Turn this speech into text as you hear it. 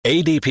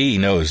ADP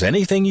knows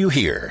anything you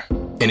hear,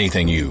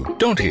 anything you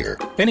don't hear,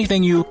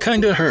 anything you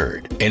kinda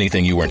heard,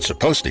 anything you weren't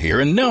supposed to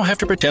hear and now have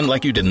to pretend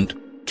like you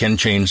didn't, can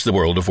change the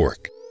world of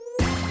work.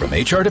 From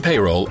HR to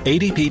payroll,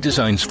 ADP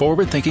designs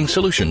forward-thinking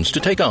solutions to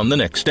take on the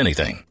next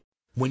anything.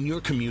 When you're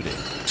commuting,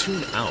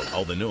 tune out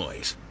all the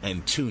noise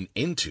and tune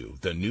into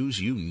the news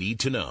you need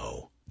to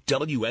know.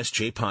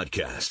 WSJ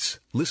Podcasts.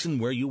 Listen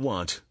where you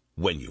want,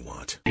 when you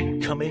want.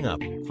 Coming up.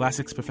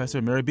 Classics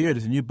professor Mary Beard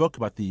has a new book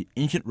about the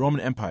ancient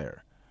Roman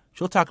Empire.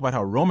 She'll talk about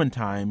how Roman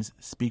times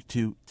speak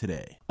to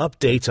today.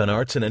 Updates on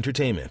arts and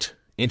entertainment,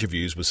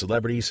 interviews with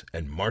celebrities,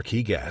 and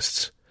marquee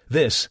guests.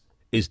 This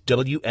is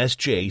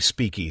WSJ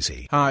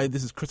Speakeasy. Hi,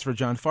 this is Christopher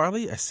John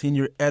Farley, a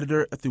senior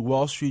editor at the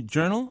Wall Street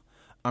Journal.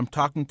 I'm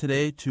talking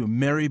today to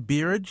Mary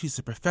Beard. She's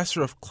a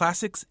professor of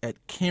classics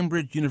at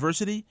Cambridge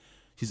University.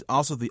 She's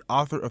also the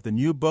author of the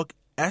new book,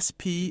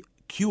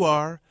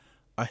 SPQR,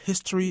 A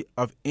History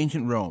of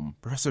Ancient Rome.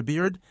 Professor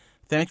Beard,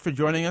 thanks for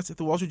joining us at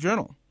the Wall Street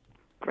Journal.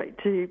 Great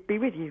to be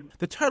with you.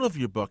 The title of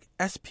your book,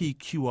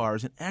 SPQR,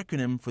 is an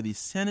acronym for the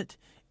Senate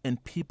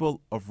and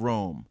People of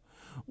Rome.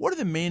 What are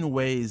the main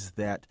ways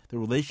that the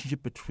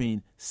relationship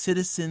between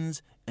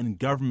citizens and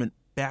government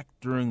back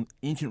during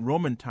ancient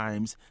Roman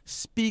times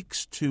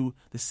speaks to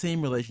the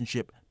same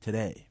relationship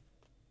today?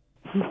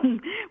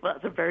 Well,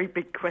 that's a very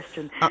big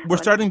question. We're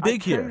starting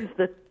big here. I chose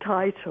the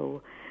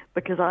title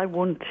because I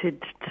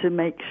wanted to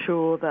make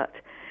sure that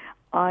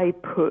I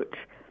put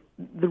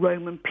the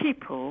Roman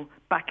people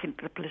back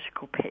into the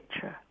political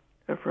picture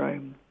of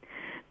Rome.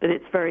 That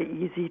it's very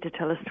easy to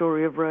tell a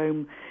story of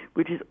Rome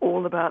which is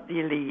all about the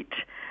elite,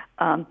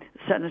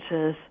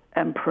 senators,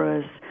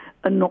 emperors,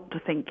 and not to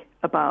think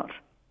about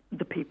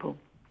the people.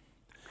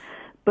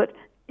 But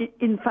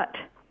in fact,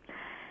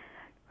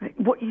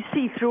 what you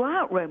see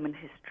throughout Roman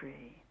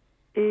history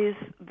is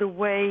the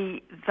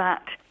way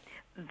that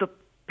the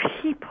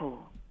people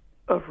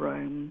of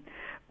Rome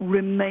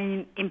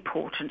remain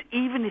important,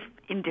 even if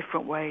in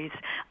different ways,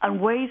 and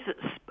ways that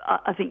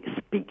I think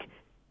speak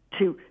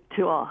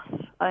to us.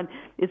 And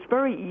it's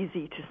very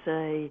easy to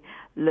say,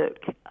 look,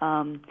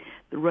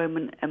 the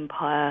Roman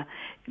Empire,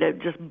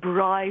 just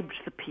bribed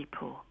the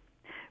people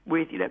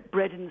with,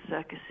 bread in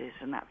circuses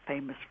and that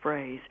famous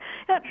phrase.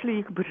 Actually,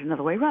 you can put it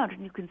another way around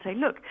and you can say,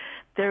 look,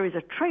 there is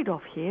a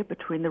trade-off here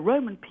between the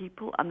Roman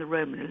people and the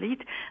Roman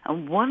elite,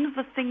 and one of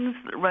the things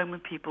that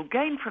Roman people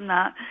gain from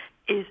that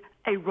is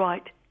a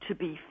right to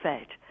be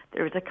fed.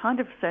 There is a kind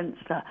of sense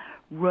that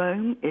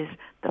Rome is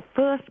the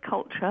first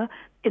culture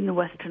in the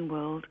Western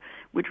world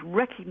which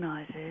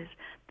recognizes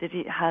that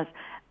it has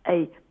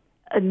a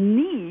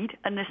need,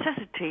 a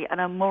necessity, and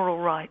a moral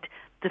right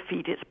to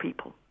feed its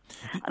people.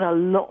 And a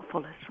lot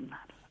follows from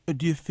that.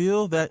 Do you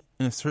feel that,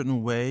 in a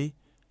certain way,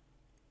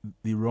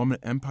 the Roman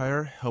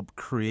Empire helped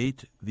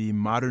create the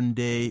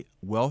modern-day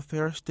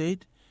welfare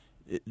state?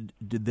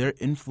 Did their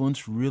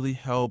influence really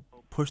help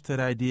push that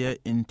idea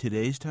in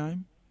today's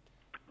time?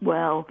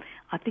 Well,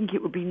 I think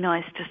it would be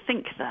nice to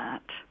think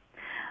that.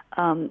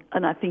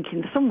 And I think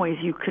in some ways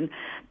you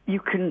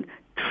can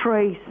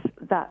trace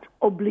that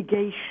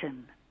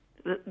obligation,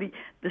 the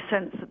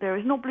sense that there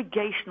is an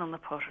obligation on the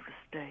part of the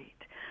state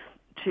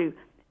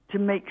to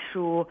make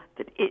sure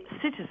that its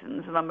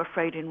citizens, and I'm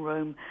afraid in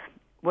Rome,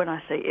 when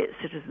I say its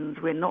citizens,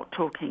 we're not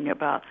talking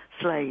about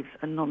slaves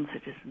and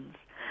non-citizens,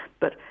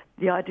 but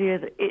the idea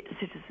that its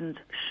citizens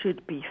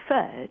should be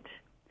fed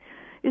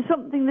is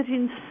something that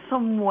in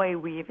some way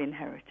we have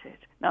inherited.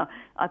 Now,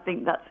 I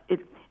think that's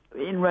it.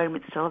 In Rome,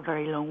 it's still a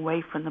very long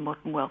way from the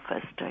modern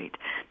welfare state,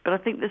 but I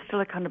think there's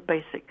still a kind of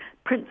basic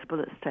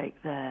principle at stake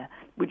there,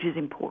 which is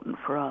important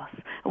for us,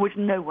 and which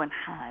no one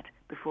had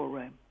before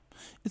Rome.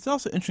 It's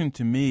also interesting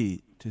to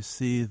me to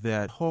see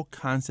that whole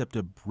concept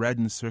of bread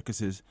and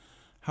circuses,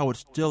 how it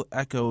still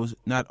echoes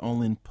not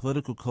only in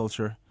political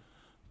culture,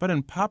 but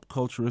in pop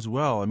culture as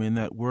well. I mean,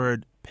 that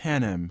word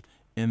panem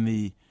in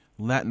the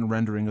Latin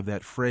rendering of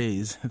that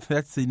phrase,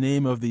 that's the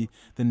name of the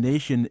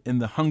nation in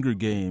the Hunger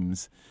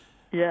Games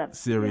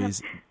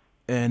series.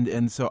 Yeah.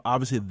 And so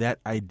obviously that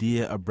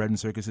idea of bread and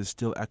circuses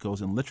still echoes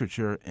in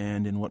literature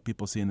and in what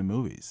people see in the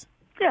movies.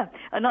 Yeah,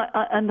 and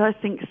I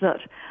think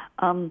that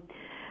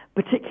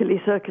particularly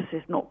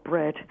circuses, not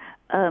bread,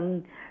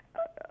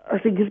 I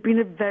think has been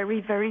a very,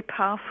 very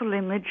powerful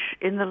image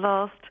in the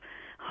last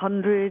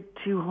 100,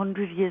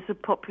 200 years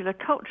of popular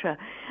culture.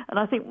 And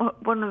I think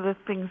one of the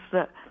things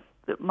that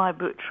my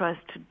book tries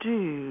to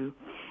do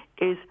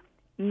is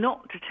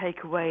not to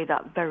take away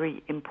that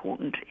very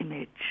important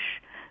image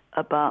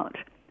about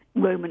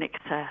Roman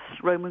excess,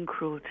 Roman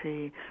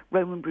cruelty,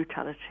 Roman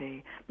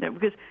brutality.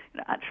 Because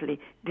actually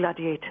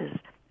gladiators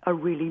are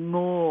really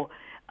more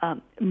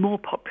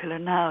popular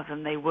now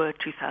than they were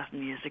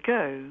 2,000 years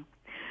ago.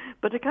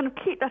 But to kind of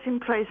keep that in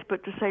place,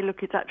 but to say,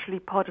 look, it's actually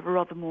part of a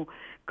rather more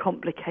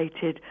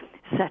complicated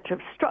set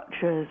of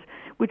structures,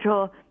 which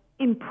are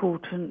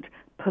important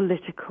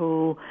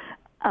political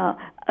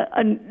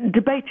and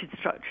debated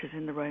structures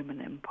in the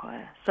Roman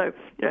Empire. So,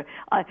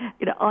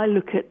 I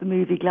look at the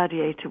movie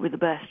Gladiator with the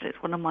best.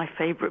 It's one of my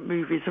favourite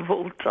movies of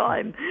all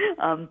time,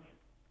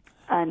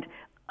 and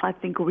I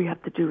think all we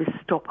have to do is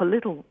stop a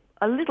little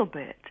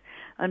bit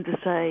and to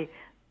say,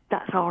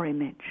 that's our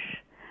image.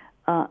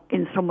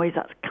 In some ways,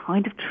 that's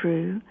kind of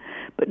true,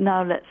 but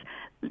now let's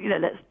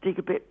dig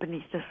a bit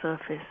beneath the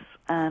surface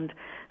and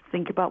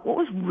think about what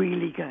was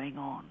really going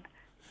on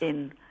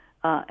in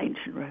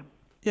ancient Rome.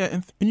 Yeah,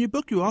 and in your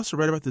book, you also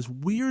write about this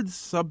weird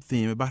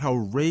sub-theme about how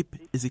rape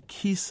is a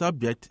key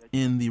subject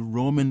in the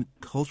Roman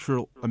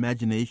cultural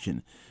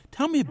imagination.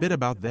 Tell me a bit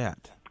about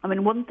that. I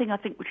mean, one thing I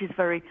think which is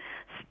very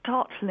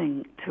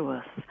startling to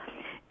us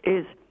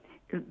is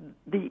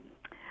the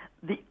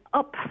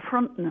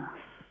upfrontness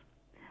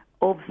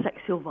of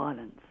sexual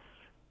violence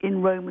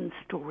in Roman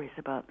stories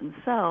about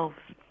themselves.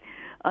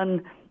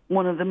 And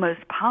one of the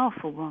most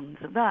powerful ones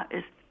of that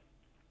is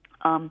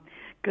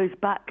goes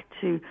back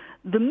to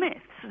the myths,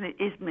 and it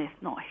is myth,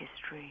 not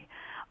history,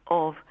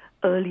 of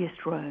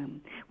earliest Rome,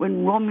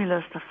 when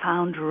Romulus, the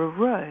founder of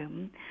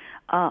Rome,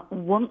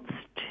 wants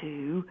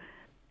to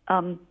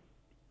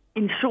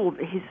ensure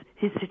that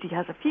his city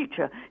has a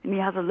future. And he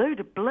has a load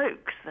of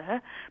blokes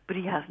there, but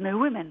he has no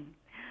women.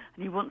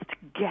 And he wants to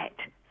get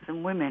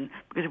some women,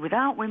 because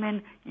without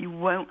women, you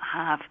won't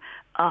have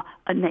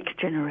a next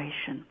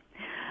generation.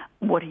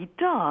 What he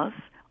does,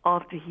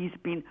 after he's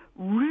been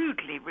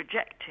rudely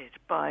rejected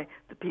by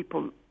the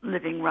people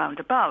living round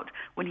about,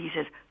 when he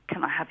says,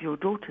 can I have your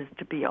daughters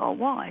to be our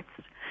wives?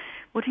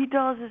 What he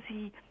does is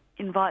he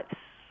invites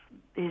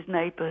his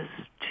neighbours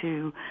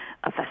to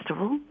a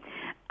festival,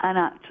 and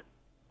at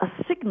a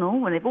signal,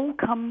 when they've all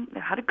come,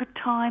 they've had a good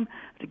time,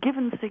 at a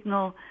given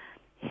signal,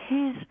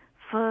 his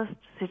first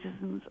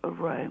citizens of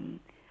Rome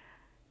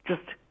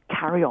just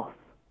carry off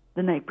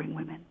the neighbouring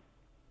women.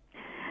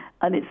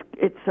 And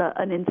it's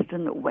an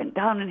incident that went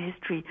down in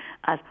history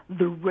as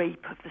the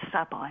rape of the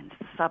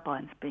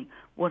Sabines being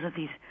one of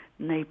these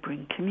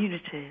neighbouring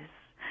communities.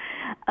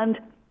 And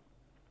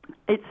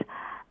it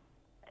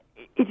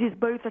is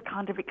both a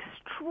kind of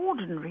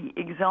extraordinary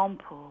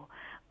example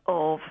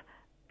of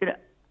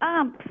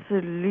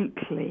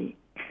absolutely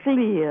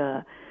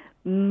clear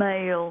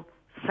male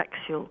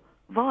sexual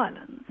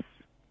violence.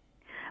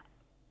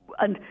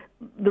 And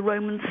the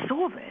Romans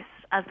saw this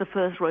as the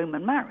first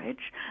Roman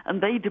marriage,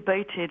 and they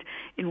debated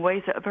in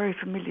ways that are very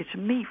familiar to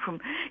me from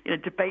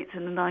debates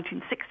in the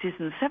 1960s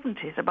and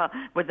 70s about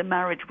whether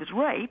marriage was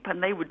rape,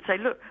 and they would say,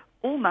 look,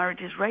 all marriage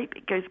is rape,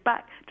 it goes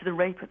back to the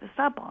rape of the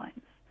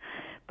Sabines.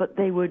 But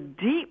they were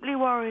deeply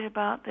worried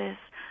about this,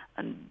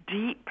 and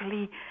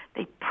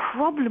they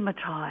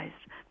problematized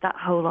that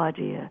whole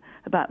idea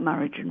about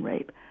marriage and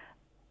rape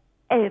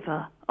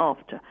ever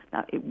after.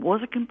 Now, it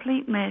was a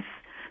complete myth,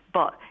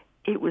 but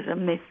it was a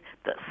myth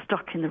that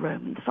stuck in the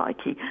Roman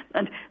psyche.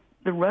 And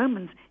the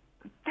Romans,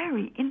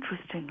 very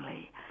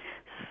interestingly,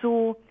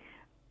 saw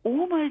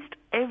almost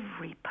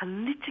every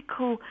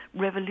political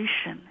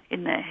revolution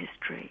in their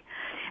history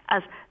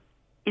as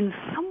in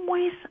some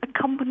ways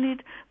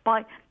accompanied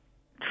by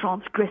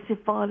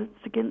transgressive violence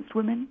against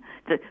women.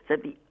 So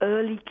the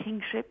early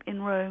kingship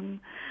in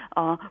Rome,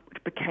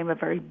 which became a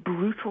very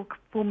brutal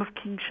form of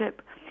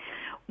kingship,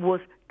 was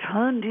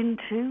turned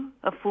into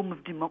a form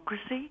of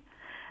democracy.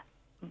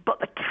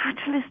 But the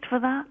catalyst for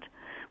that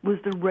was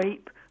the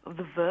rape of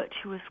the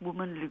virtuous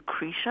woman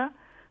Lucretia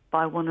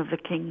by one of the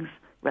king's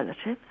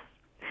relatives.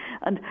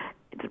 And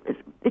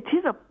it's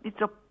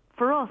a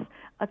for us,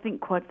 I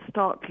think, quite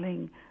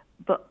startling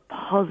but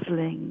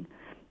puzzling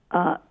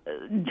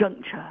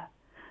juncture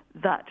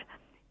that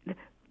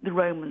the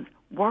Romans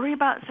worry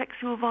about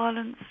sexual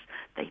violence,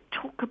 they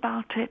talk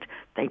about it,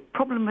 they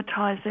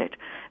problematize it,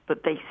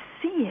 but they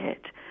see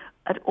it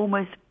at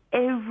almost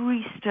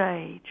every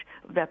stage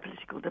of their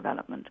political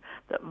development,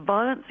 that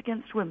violence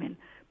against women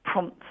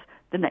prompts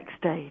the next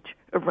stage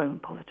of Roman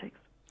politics.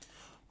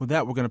 With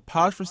that, we're going to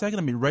pause for a second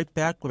and be right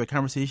back with a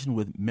conversation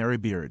with Mary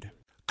Beard.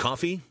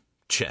 Coffee?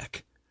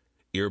 Check.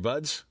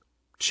 Earbuds?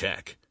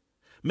 Check.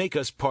 Make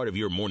us part of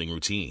your morning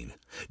routine.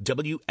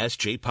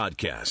 WSJ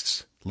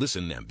Podcasts.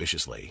 Listen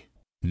ambitiously.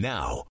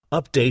 Now,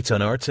 updates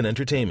on arts and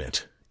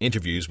entertainment,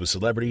 interviews with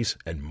celebrities,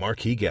 and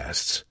marquee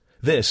guests.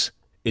 This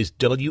is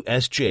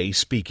WSJ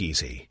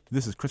Speakeasy.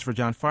 This is Christopher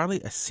John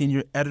Farley, a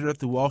senior editor at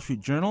the Wall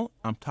Street Journal.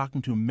 I'm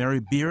talking to Mary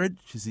Beard.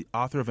 She's the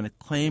author of an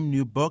acclaimed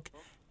new book,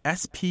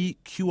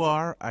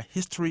 SPQR, A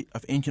History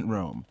of Ancient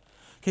Rome.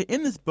 Okay,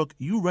 in this book,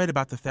 you write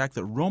about the fact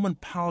that Roman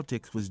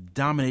politics was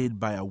dominated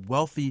by a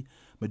wealthy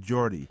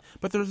majority.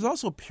 But there's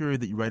also a period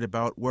that you write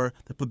about where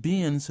the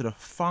plebeians sort of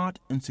fought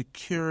and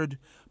secured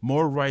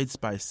more rights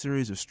by a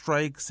series of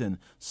strikes and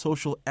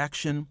social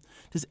action.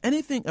 Does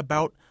anything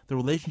about the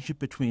relationship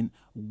between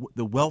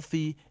the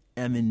wealthy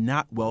and the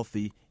not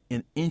wealthy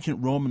in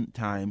ancient Roman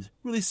times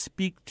really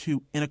speak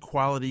to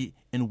inequality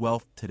in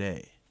wealth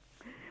today?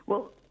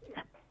 Well,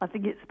 I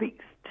think it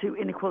speaks to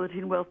inequality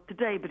in wealth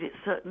today, but it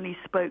certainly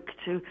spoke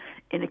to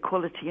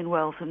inequality in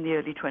wealth in the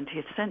early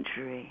 20th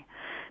century,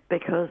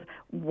 because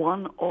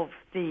one of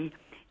the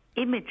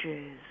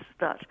images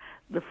that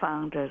the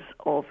founders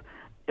of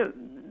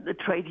the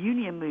trade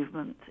union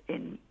movement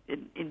in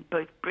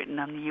both Britain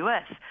and the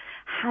US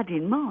had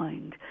in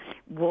mind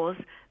was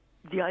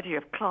the idea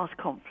of class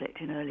conflict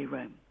in early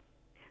Rome.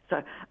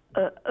 So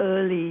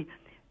early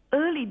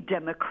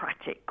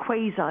democratic,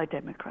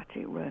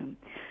 quasi-democratic Rome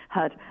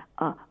had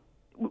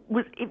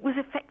was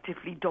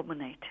effectively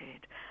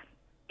dominated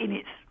in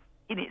its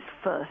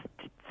first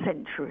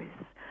centuries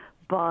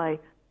by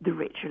the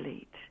rich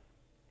elite.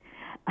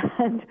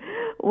 And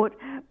what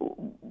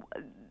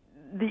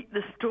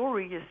the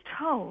story is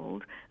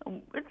told,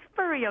 it's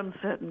very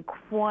uncertain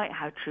quite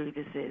how true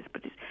this is,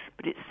 but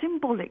it's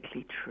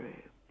symbolically true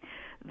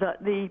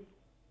that the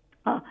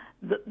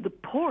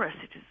poorer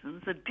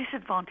citizens, the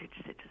disadvantaged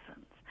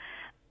citizens,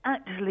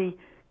 actually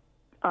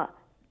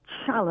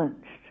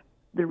challenged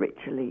the rich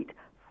elite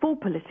for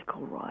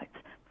political rights,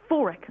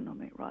 for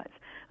economic rights,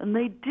 and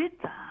they did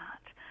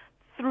that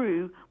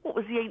through what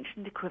was the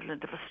ancient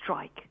equivalent of a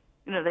strike.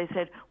 You know, they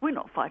said, we're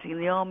not fighting in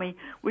the army,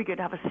 we're going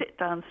to have a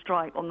sit-down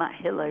strike on that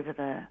hill over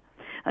there.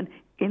 And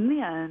in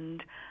the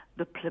end,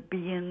 the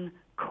plebeian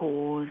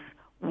cause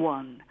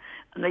won.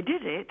 And they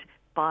did it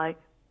by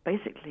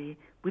basically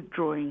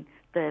withdrawing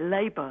their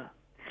labor.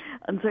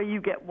 And so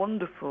you get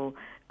wonderful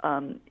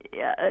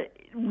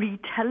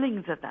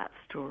retellings of that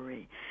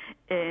story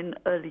in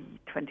early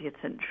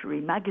 20th century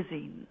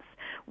magazines,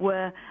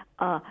 where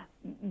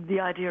the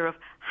idea of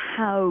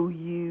how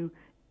you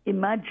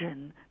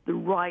imagine the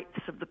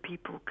rights of the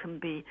people can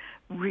be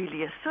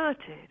really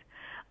asserted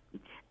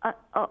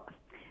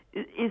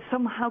is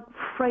somehow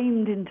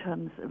framed in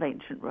terms of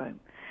ancient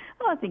Rome.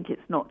 And I think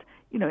it's not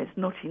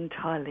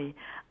entirely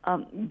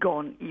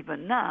gone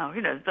even now.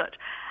 You know, that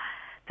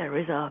there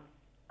is the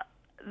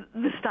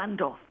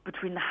standoff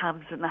between the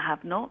haves and the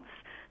have-nots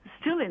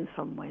still in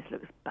some ways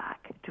looks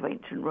back to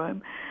ancient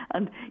Rome.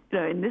 And, you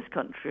know, in this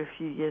country a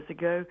few years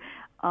ago,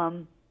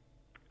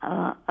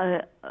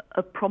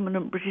 a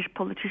prominent British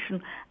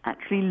politician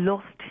actually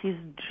lost his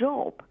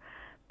job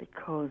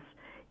because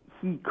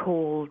he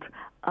called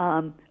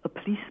a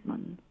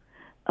policeman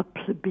a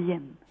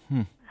plebeian.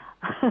 And,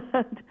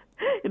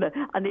 you know,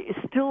 and it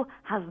still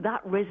has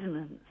that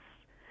resonance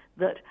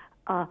that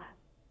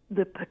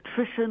the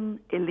patrician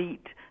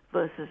elite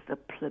versus the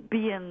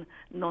plebeian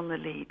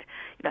non-elite,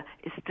 you know,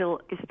 is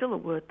still a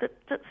word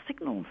that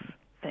signals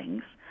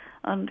things.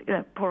 And, you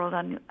know, poor old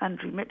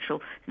Andrew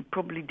Mitchell, who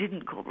probably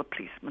didn't call the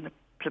policeman a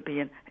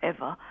plebeian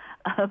ever,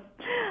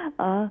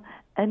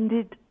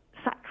 ended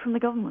sacked from the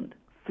government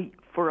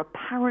for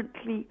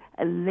apparently,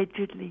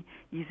 allegedly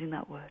using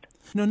that word.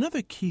 Now,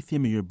 another key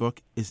theme of your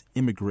book is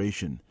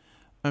immigration.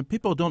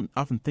 People don't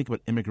often think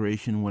about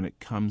immigration when it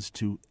comes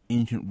to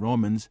ancient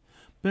Romans,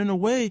 but in a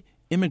way,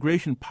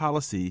 immigration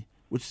policy,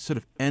 which sort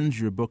of ends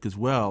your book as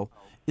well,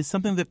 is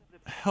something that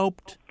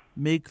helped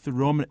make the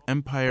Roman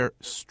Empire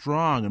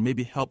strong and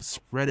maybe help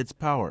spread its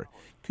power.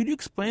 Could you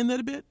explain that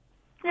a bit?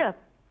 Yeah.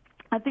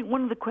 I think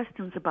one of the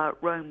questions about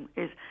Rome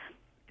is,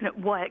 you know,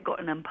 why it got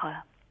an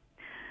empire.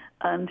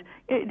 And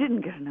it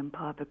didn't get an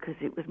empire because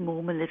it was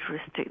more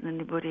militaristic than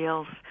anybody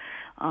else.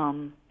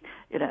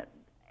 You know,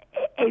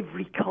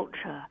 every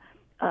culture,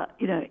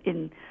 you know,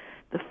 in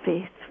the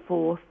 5th,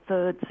 4th,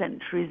 3rd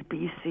centuries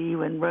BC,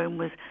 when Rome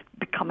was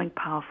becoming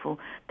powerful,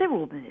 they were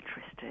all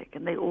militaristic,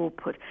 and they all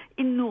put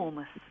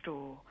enormous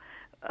store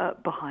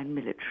behind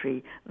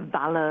military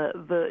valor,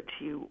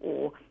 virtue,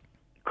 or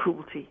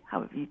cruelty,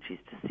 however you choose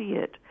to see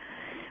it.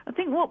 I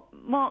think what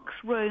marks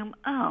Rome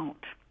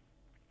out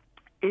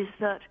is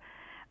that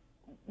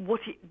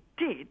what it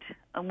did,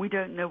 and we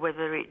don't know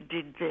whether it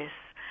did this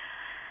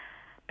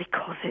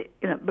because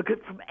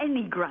from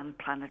any grand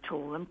plan at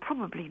all, and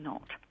probably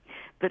not,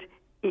 but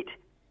it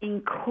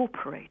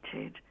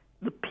incorporated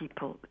the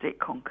people that it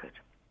conquered.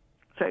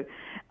 So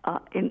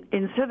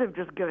instead of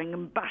just going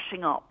and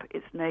bashing up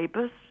its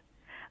neighbors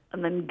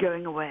and then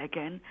going away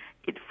again,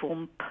 it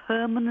formed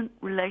permanent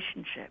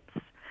relationships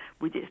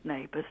with its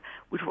neighbors,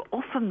 which were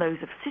often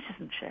those of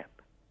citizenship,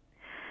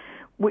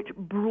 which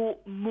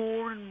brought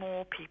more and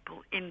more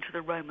people into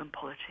the Roman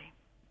polity.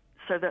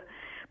 So that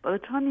by the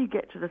time you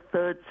get to the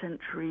 3rd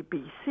century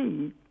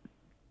BC,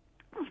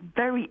 it was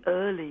very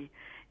early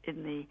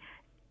in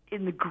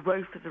the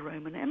growth of the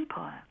Roman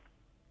Empire.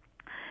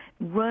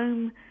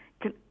 Rome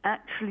can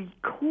actually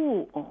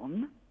call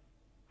on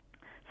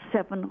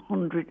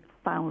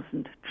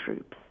 700,000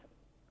 troops,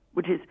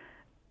 which is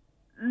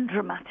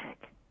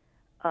dramatic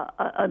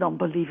and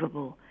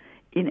unbelievable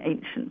in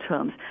ancient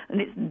terms.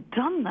 And it's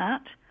done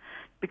that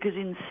because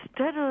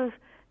instead of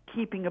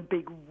keeping a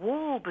big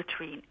wall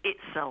between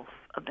itself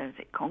and those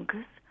it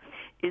conquers,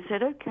 it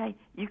said, okay,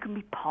 you can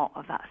be part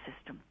of that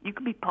system. You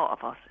can be part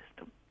of our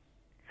system.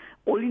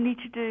 All you need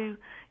to do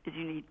is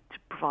you need to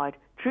provide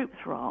troops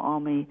for our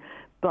army,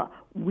 but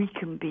we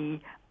can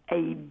be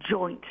a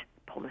joint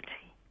polity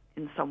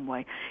in some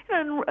way.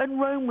 You know,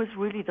 and Rome was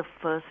really the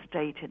first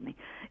state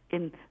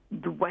in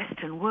the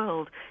Western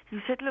world who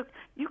said, look,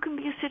 you can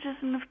be a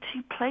citizen of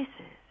two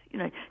places. You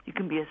know, you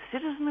can be a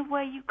citizen of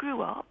where you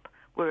grew up,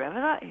 wherever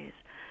that is,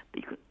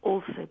 but you can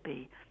also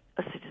be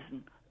a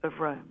citizen of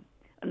Rome.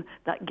 And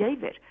that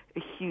gave it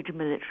a huge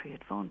military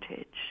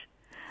advantage.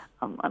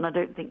 And I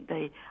don't think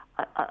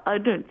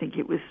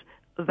it was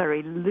a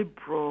very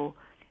liberal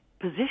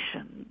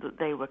position that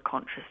they were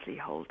consciously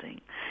holding,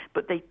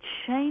 but they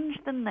changed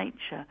the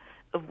nature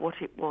of what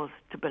it was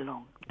to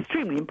belong.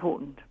 Extremely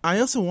important. I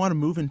also want to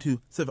move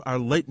into sort of our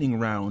lightning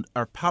round,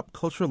 our pop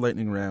culture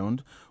lightning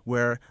round,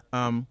 where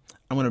I'm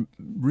going to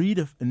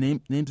read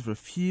names of a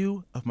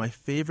few of my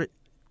favorite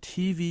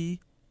TV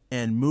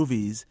and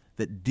movies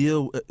that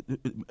deal.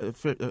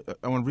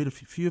 I want to read a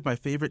few of my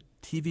favorite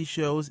TV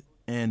shows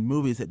and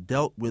movies that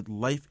dealt with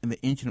life in the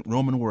ancient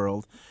Roman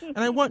world, and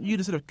I want you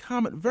to sort of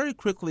comment very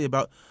quickly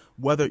about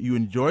whether you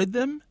enjoyed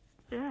them,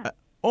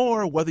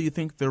 or whether you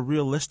think they're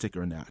realistic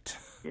or not.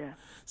 Yeah.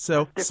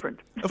 So, that's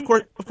different. of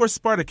course,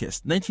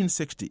 Spartacus,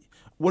 1960.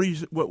 What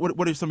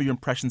are some of your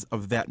impressions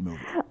of that movie?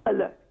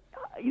 Look,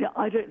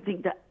 I don't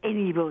think that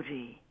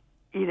anybody,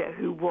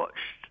 who watched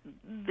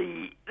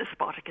the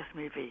Spartacus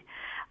movie,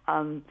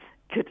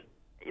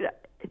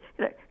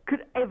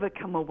 could ever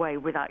come away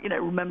without,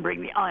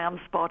 remembering the I am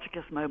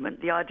Spartacus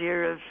moment, the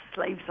idea of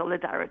slave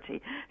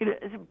solidarity.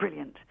 It's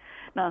brilliant.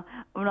 Now,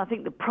 I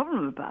think the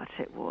problem about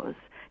it was,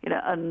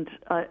 and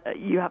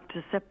you have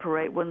to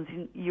separate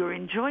your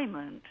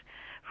enjoyment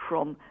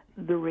from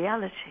the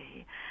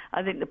reality.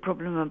 I think the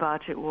problem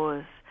about it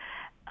was,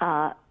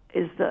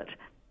 is that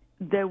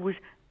there was,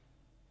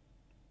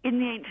 in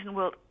the ancient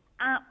world,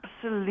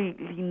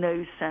 absolutely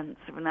no sense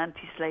of an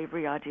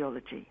anti-slavery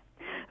ideology.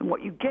 And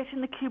what you get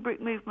in the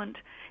Kubrick movement,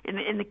 in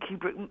the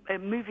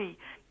Kubrick movie,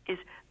 is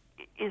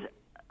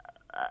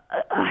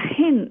a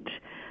hint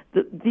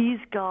that these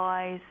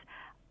guys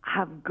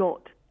have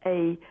got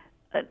an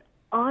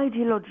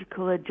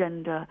ideological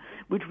agenda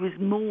which was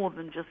more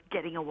than just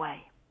getting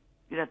away.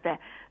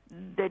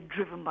 They're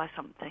driven by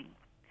something,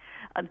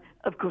 and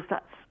of course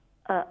that's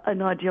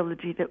an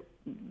ideology that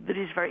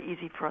is very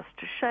easy for us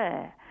to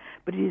share,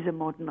 but it is a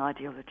modern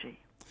ideology.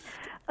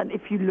 And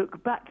if you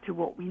look back to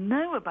what we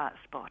know about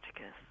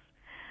Spartacus,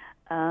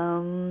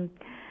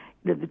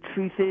 the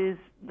truth is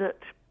that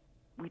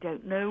we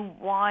don't know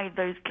why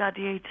those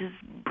gladiators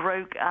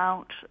broke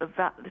out of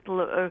that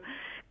little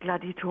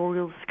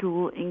gladiatorial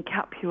school in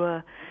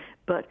Capua,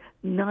 but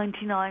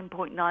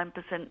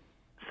 99.9%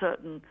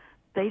 certain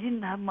they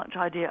didn't have much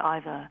idea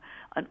either,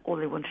 and all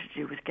they wanted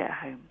to do was get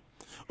home.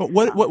 Well,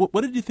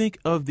 what did you think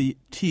of the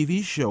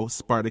TV show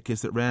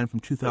Spartacus that ran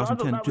from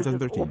 2010 to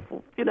 2013?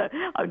 Awful.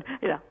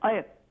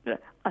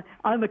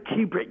 I'm a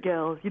Kubrick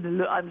girl.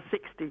 Look, I'm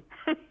 60,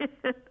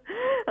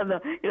 and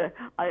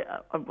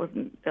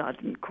I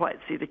didn't quite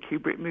see the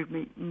Kubrick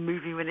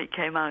movie when it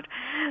came out,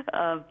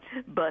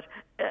 but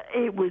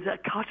it was a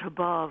cut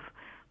above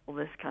all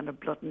this kind of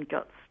blood and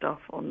guts stuff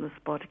on the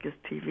Spartacus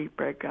TV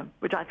program,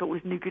 which I thought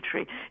was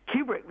nugatory.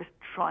 Kubrick was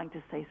trying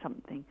to say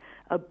something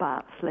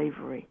about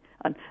slavery,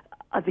 and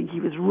I think he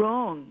was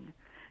wrong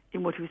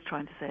in what he was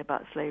trying to say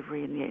about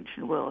slavery in the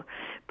ancient world,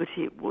 but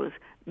it was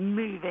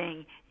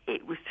moving,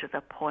 it was to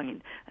the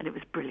point, and it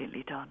was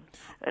brilliantly done.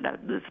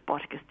 The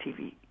Spartacus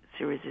TV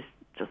series is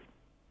just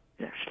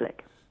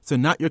schlick. So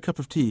not your cup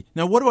of tea.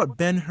 Now, what about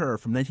Ben-Hur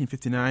from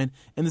 1959?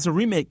 And there's a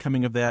remake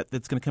coming of that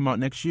that's going to come out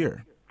next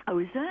year. Oh,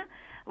 is there?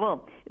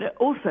 Well,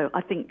 also,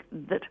 I think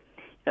that,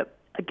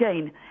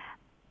 again,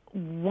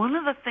 one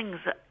of the things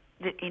that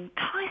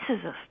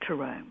entices us to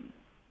Rome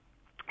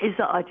is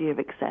the idea of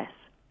excess.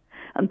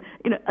 And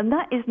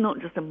that is not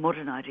just a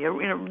modern idea.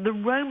 The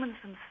Romans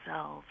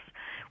themselves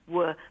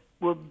were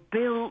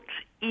built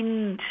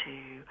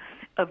into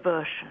a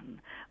version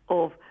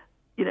of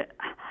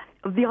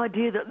the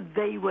idea that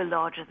they were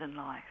larger than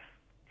life.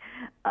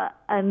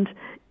 And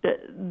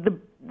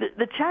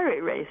the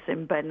chariot race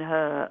in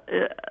Ben-Hur,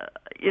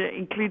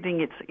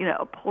 including its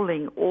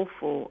appalling,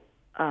 awful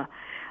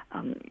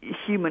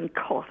human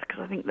cost,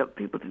 because I think that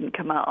people didn't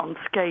come out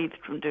unscathed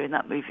from doing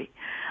that movie.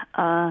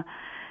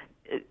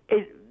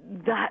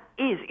 That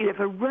is, if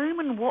a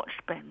Roman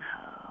watched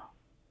Ben-Hur,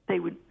 they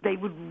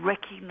would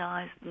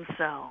recognize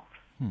themselves,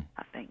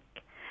 I think,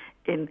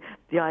 in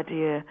the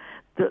idea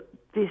that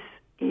this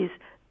is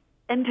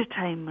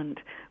entertainment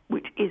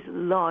which is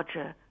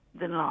larger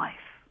than life.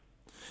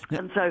 Yeah.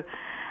 And so,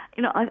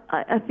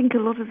 I think a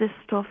lot of this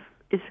stuff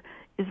is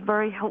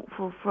very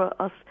helpful for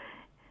us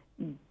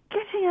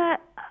getting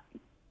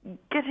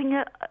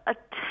a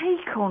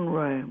take on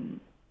Rome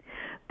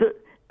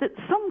that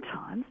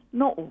sometimes,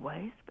 not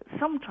always, but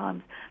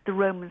sometimes the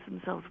Romans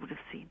themselves would have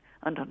seen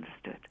and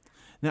understood.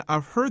 Now,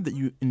 I've heard that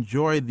you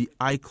enjoyed the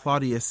I,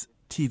 Claudius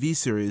TV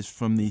series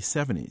from the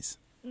 70s.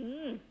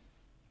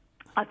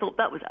 I thought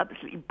that was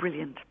absolutely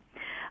brilliant.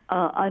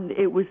 And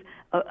it was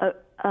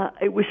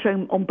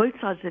shown on both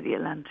sides of the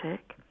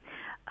Atlantic,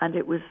 and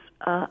it was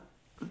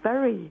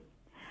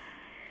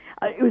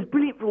it was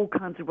brilliant for all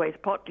kinds of ways,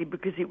 partly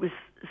because it was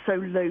so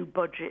low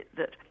budget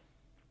that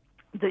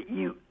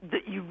you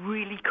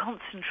really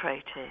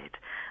concentrated,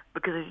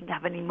 because they didn't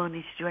have any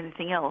money to do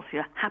anything else.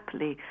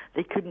 Happily,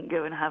 they couldn't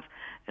go and have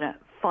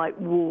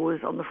fight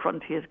wars on the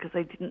frontiers because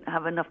they didn't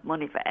have enough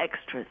money for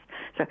extras.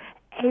 So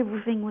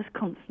everything was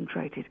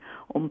concentrated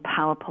on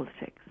power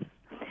politics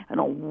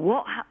and on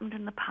what happened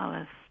in the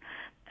palace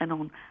and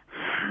on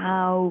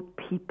how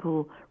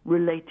people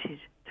related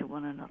to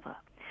one another.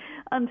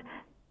 And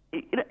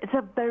it's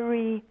a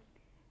very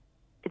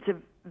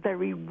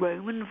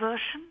Roman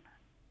version,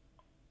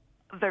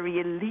 a very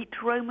elite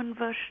Roman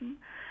version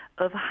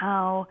of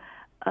how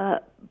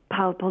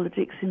power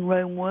politics in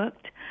Rome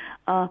worked.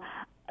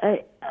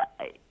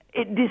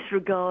 It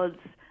disregards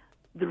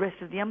the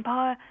rest of the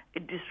empire.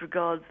 It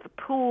disregards the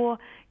poor.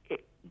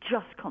 It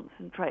just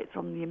concentrates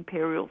on the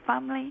imperial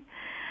family.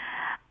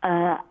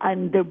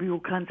 And there'll be all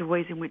kinds of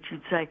ways in which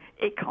you'd say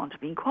it can't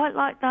have been quite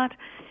like that,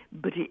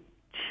 but it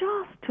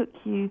just took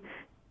you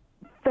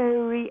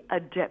very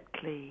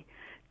adeptly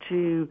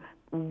to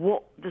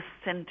what the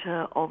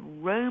center of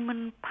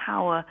Roman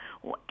power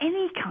or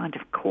any kind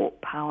of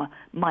court power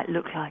might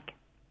look like.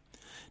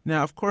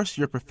 Now, of course,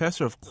 you're a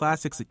professor of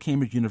classics at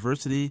Cambridge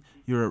University.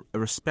 You're a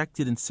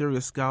respected and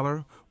serious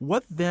scholar.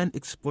 What then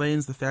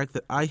explains the fact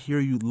that I hear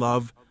you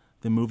love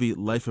the movie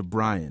Life of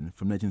Brian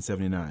from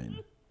 1979?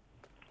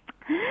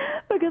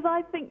 Because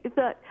I think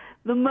that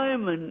the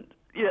moment,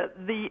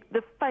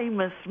 the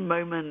famous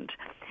moment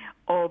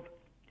of,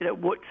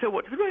 what do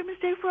the Romans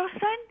do for us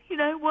then?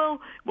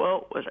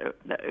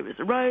 It was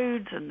the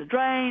roads and the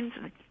drains,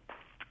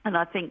 and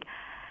I think,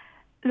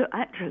 look,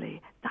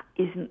 actually, that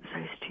isn't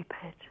so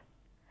stupid.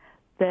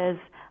 There's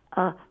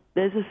a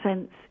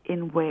sense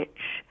in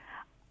which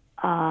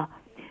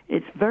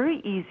it's very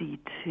easy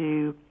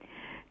to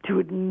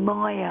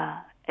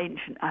admire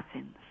ancient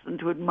Athens and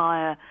to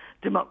admire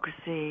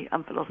democracy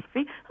and philosophy,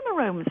 and the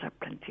Romans have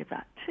plenty of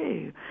that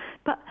too.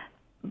 But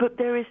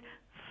there is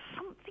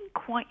something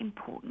quite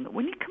important that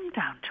when you come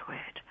down to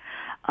it,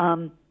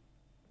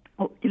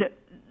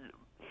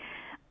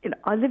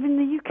 I live in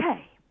the UK,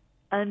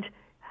 and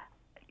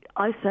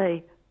I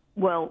say,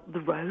 well, the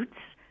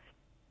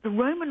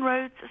Roman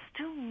roads are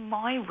still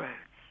my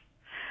roads.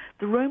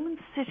 The Roman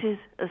cities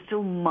are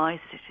still my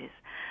cities.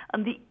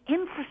 And the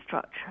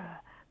infrastructure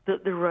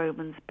that the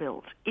Romans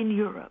built in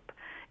Europe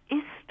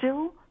is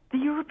still the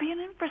European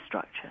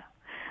infrastructure.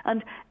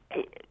 And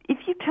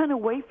if you turn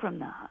away from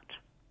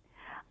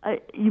that,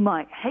 you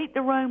might hate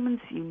the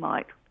Romans,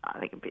 I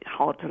think it's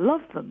hard to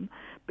love them,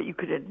 but you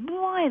could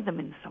admire them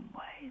in some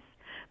ways.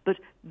 But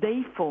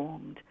they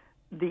formed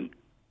the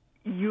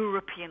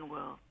European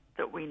world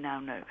that we now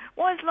know.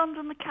 Why is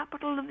London the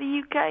capital of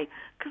the UK?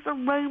 Because the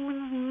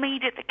Romans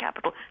made it the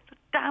capital. It's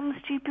a damn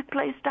stupid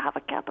place to have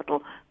a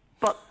capital,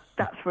 but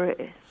that's where it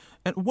is.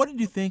 And what did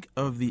you think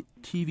of the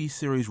TV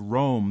series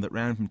Rome that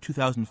ran from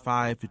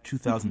 2005 to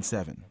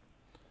 2007?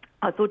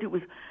 I thought it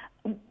was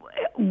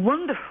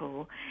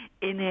wonderful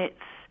in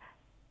its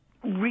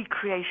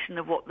recreation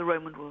of what the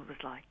Roman world was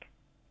like.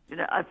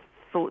 I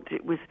thought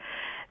it was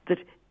that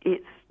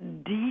its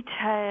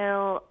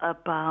detail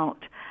about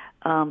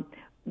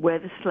where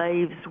the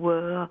slaves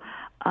were,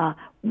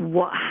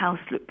 what a house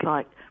looked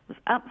like, was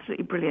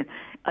absolutely brilliant.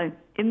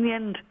 In the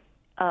end,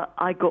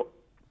 I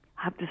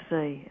have to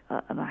say,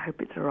 and I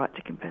hope it's all right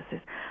to confess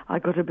this, I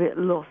got a bit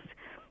lost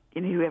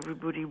in who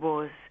everybody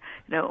was.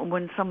 And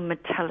when some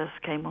Metellus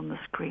came on the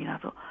screen, I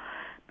thought,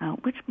 now,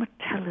 which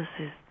Metellus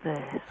is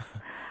this?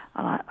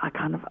 And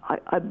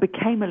I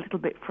became a little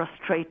bit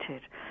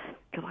frustrated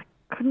because I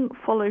couldn't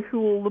follow who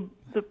all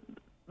the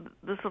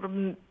sort of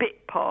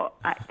bit part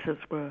actors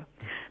were.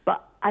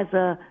 But as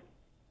an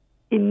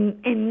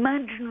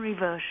imaginary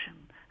version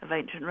of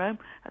ancient Rome,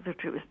 I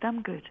thought it was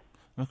damn good.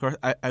 Of course,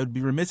 I would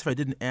be remiss if I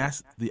didn't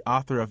ask the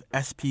author of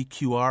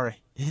SPQR,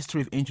 A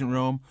History of Ancient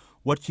Rome,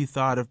 what she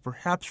thought of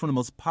perhaps one of the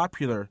most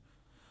popular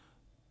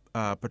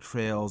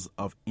portrayals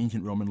of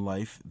ancient Roman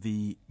life,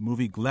 the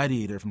movie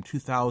Gladiator from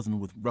 2000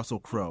 with Russell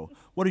Crowe.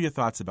 What are your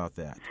thoughts about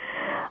that?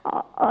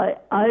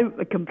 I'm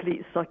a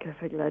complete sucker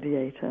for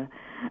Gladiator.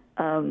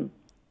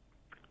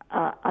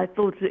 I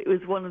thought it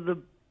was one of the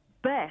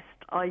best,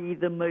 i.e.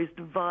 the most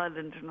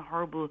violent and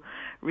horrible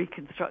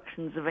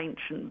reconstructions of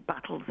ancient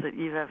battles that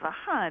you've ever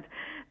had.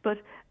 But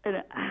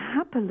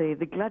happily,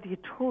 the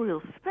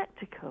gladiatorial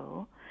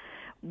spectacle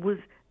was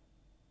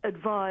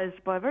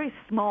advised by a very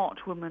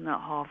smart woman at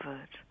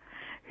Harvard,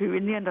 who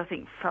in the end I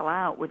think fell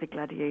out with the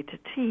Gladiator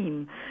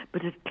team,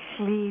 but had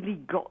clearly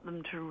got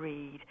them to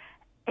read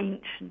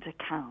ancient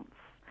accounts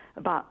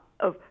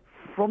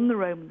from the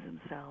Romans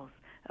themselves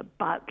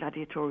about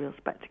gladiatorial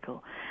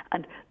spectacle.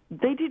 And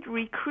they did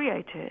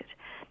recreate it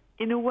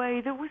in a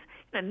way that was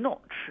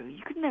not true.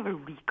 You could never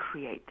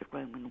recreate the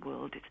Roman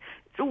world.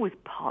 It's always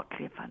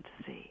partly a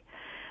fantasy.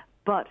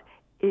 But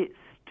it's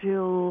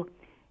still...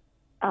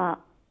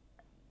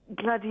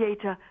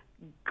 Gladiator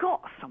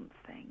got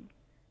something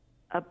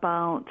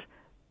about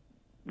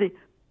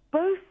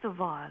both the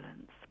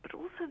violence but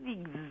also the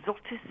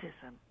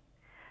exoticism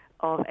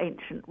of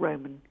ancient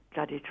Roman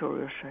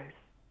gladiatorial shows.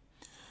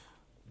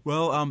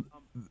 Well,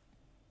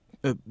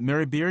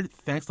 Mary Beard,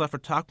 thanks a lot for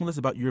talking with us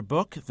about your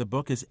book. The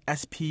book is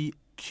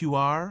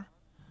SPQR,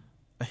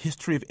 A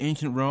History of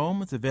Ancient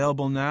Rome. It's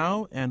available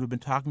now, and we've been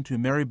talking to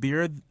Mary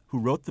Beard, who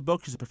wrote the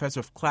book. She's a professor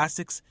of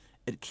classics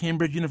at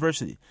Cambridge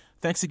University.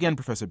 Thanks again,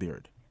 Professor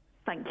Beard.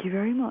 Thank you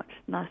very much.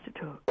 Nice to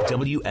talk.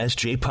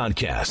 WSJ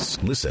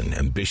Podcasts. Listen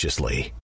ambitiously.